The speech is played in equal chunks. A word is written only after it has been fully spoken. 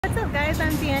What's up guys,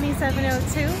 I'm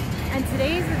Danny702 and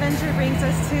today's adventure brings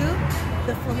us to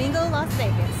the Flamingo Las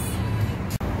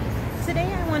Vegas.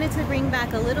 Today I wanted to bring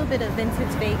back a little bit of vintage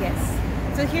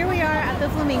Vegas. So here we are at the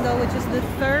Flamingo, which is the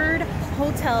third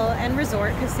hotel and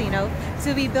resort casino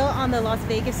to be built on the Las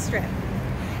Vegas Strip.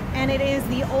 And it is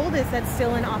the oldest that's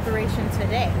still in operation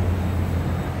today.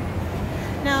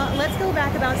 Now let's go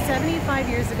back about 75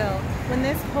 years ago when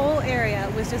this whole area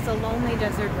was just a lonely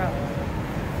desert road.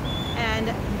 And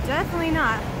definitely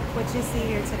not what you see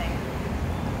here today.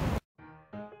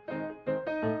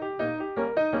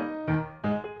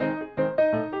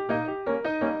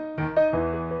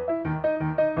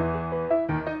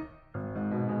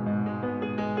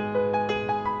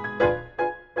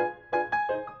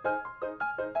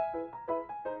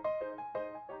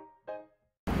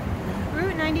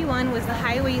 Route 91 was the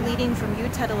highway leading from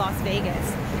Utah to Las Vegas,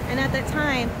 and at that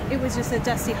time it was just a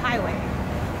dusty highway.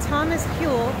 Thomas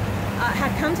Kuehl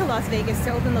had come to Las Vegas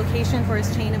to open location for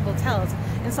his chain of hotels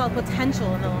and saw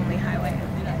potential in the lonely highway.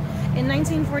 In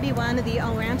 1941, the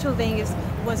El Rancho Vegas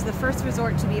was the first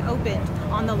resort to be opened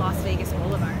on the Las Vegas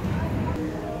Boulevard.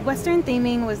 Western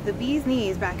theming was the bee's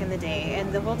knees back in the day,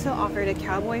 and the hotel offered a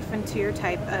cowboy frontier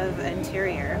type of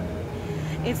interior.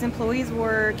 Its employees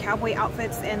wore cowboy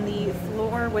outfits and the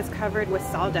floor was covered with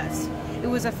sawdust. It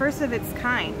was a first of its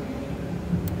kind.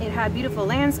 It had beautiful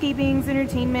landscapings,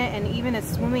 entertainment, and even a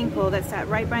swimming pool that sat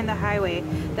right behind the highway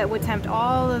that would tempt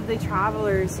all of the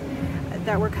travelers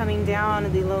that were coming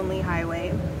down the lonely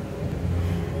highway.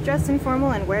 Dress informal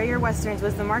and wear your westerns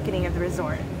was the marketing of the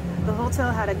resort. The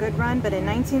hotel had a good run, but in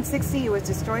 1960 it was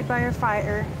destroyed by a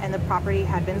fire and the property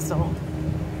had been sold.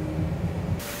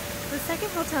 The second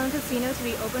hotel and casino to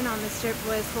be opened on the Strip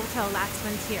was Hotel Las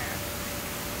Frontier.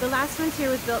 The Las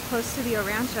Frontier was built close to the El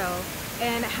Rancho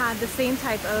and had the same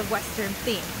type of Western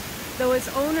theme, though its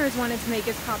owners wanted to make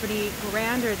its property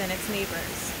grander than its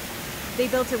neighbors. They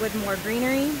built it with more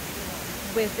greenery,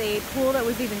 with a pool that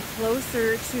was even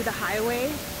closer to the highway,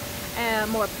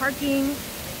 more parking.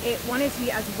 It wanted to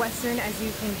be as Western as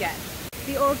you can get.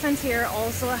 The old Frontier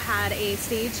also had a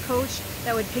stagecoach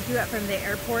that would pick you up from the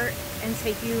airport and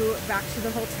take you back to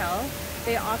the hotel.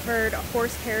 They offered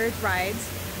horse carriage rides.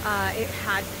 It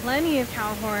had plenty of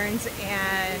cow horns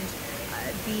and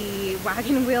the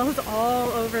wagon wheels all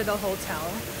over the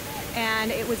hotel,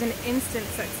 and it was an instant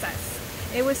success.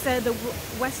 It was said the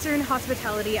Western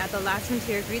hospitality at the Las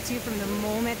Frontier greets you from the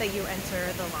moment that you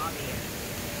enter the lobby.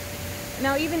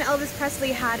 Now even Elvis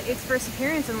Presley had its first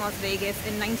appearance in Las Vegas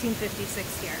in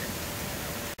 1956 here.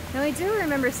 Now I do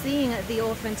remember seeing the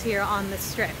old Frontier on the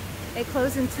Strip. It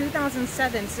closed in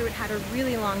 2007, so it had a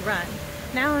really long run.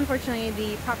 Now unfortunately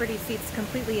the property seats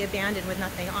completely abandoned with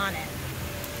nothing on it.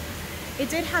 It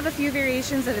did have a few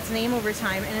variations of its name over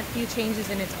time and a few changes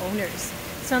in its owners.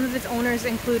 Some of its owners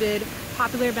included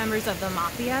popular members of the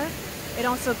Mafia. It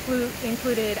also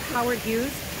included Howard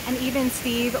Hughes and even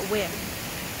Steve Wynn.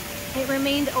 It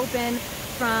remained open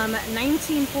from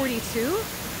 1942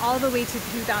 all the way to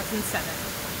 2007.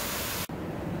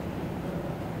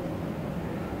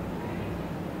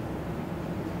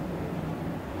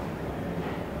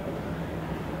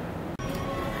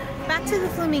 Back to the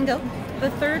Flamingo, the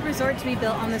third resort to be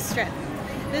built on the Strip.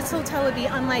 This hotel would be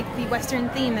unlike the Western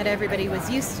theme that everybody was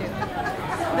used to.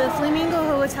 The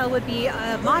Flamingo Hotel would be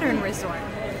a modern resort,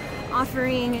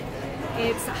 offering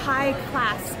its high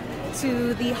class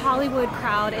to the Hollywood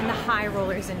crowd and the high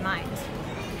rollers in mind.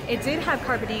 It did have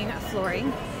carpeting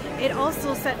flooring. It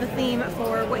also set the theme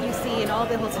for what you see in all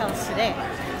the hotels today.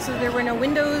 So there were no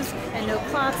windows and no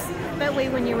clocks. That way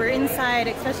when you were inside,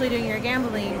 especially doing your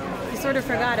gambling, you sort of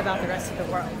forgot about the rest of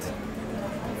the world.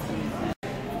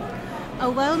 A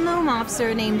well-known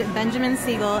mobster named Benjamin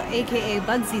Siegel, aka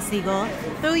Bugsy Siegel,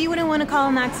 though you wouldn't want to call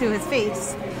him that to his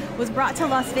face, was brought to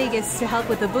Las Vegas to help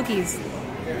with the bookies.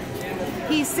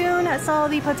 He soon saw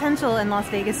the potential in Las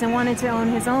Vegas and wanted to own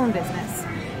his own business.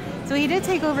 So he did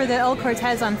take over the El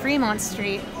Cortez on Fremont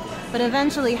Street, but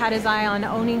eventually had his eye on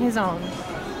owning his own.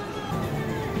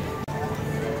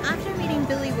 After meeting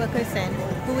Billy Wilkerson,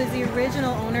 who was the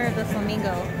original owner of the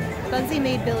Flamingo, Bugsy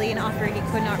made Billy an offer he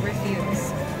could not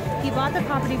refuse. He bought the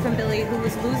property from Billy, who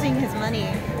was losing his money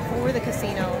for the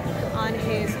casino on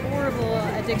his horrible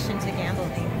addiction to gambling.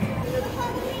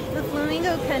 The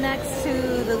Flamingo connects to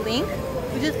the Link,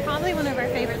 which is probably one of our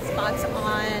favorite spots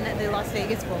on the Las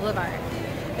Vegas Boulevard.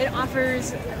 It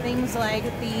offers things like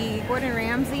the Gordon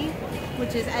Ramsay,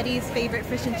 which is Eddie's favorite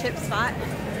fish and chip spot.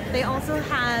 They also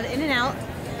have In-N-Out,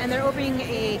 and they're opening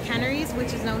a Canneries,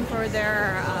 which is known for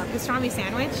their pastrami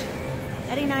sandwich.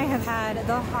 Eddie and I have had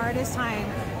the hardest time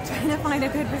trying to find a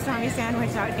good pastrami sandwich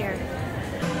out here.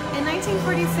 In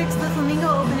 1946, the Flamingo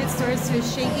opened its doors to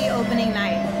a shaky opening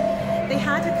night. They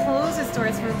had to close its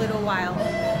doors for a little while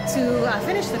to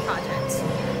finish the project.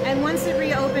 And once it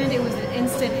reopened, it was an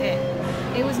instant hit.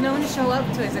 It was known to show up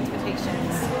to his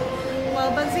expectations.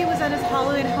 While Bugsy was at his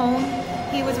Hollywood home,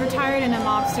 he was retired in a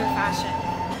mobster fashion.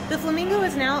 The Flamingo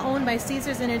is now owned by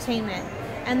Caesars Entertainment,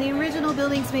 and the original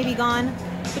buildings may be gone,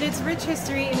 but its rich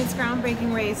history and its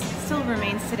groundbreaking ways still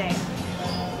remains today.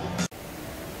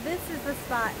 This is the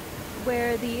spot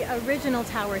where the original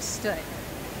tower stood.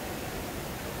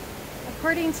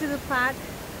 According to the plaque,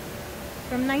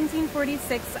 from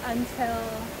 1946 until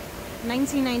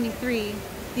 1993,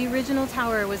 the original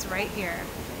tower was right here.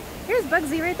 Here's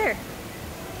Bugsy right there.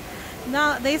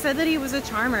 Now, they said that he was a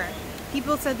charmer.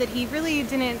 People said that he really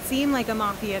didn't seem like a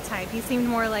mafia type. He seemed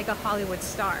more like a Hollywood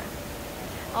star.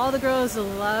 All the girls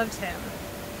loved him.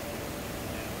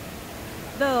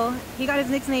 Though, he got his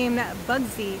nickname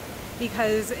Bugsy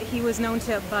because he was known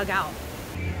to bug out.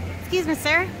 Excuse me,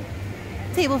 sir.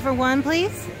 Table for one,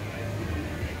 please.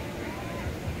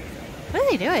 What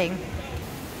are they doing?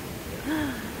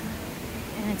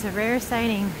 And it's a rare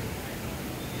sighting.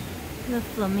 The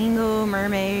Flamingo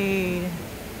mermaid.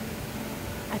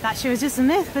 I thought she was just a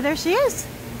myth, but there she is.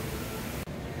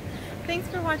 Thanks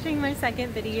for watching my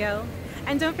second video.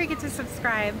 And don't forget to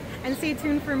subscribe and stay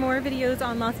tuned for more videos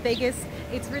on Las Vegas,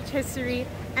 its rich history,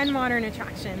 and modern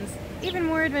attractions. Even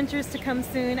more adventures to come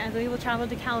soon as we will travel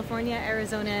to California,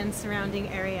 Arizona, and surrounding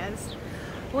areas.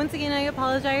 Once again, I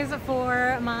apologize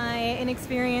for my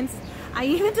inexperience. I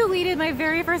even deleted my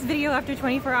very first video after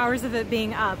 24 hours of it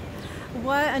being up.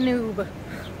 What a noob.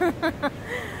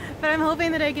 But I'm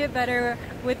hoping that I get better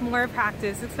with more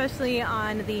practice, especially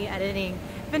on the editing.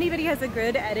 If anybody has a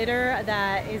good editor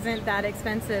that isn't that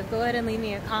expensive, go ahead and leave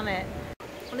me a comment.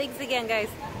 Thanks again, guys.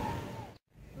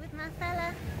 With my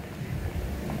fella.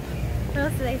 What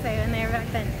else did they say when they were back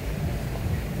then?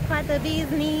 Quite the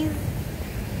bee's knees.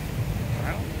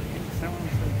 I don't think someone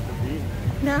said the bee.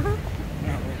 No?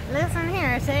 No. Listen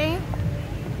here, see?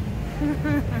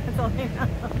 That's all I know.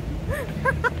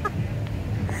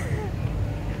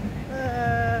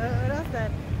 What else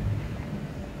then?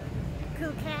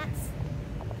 Cool cats.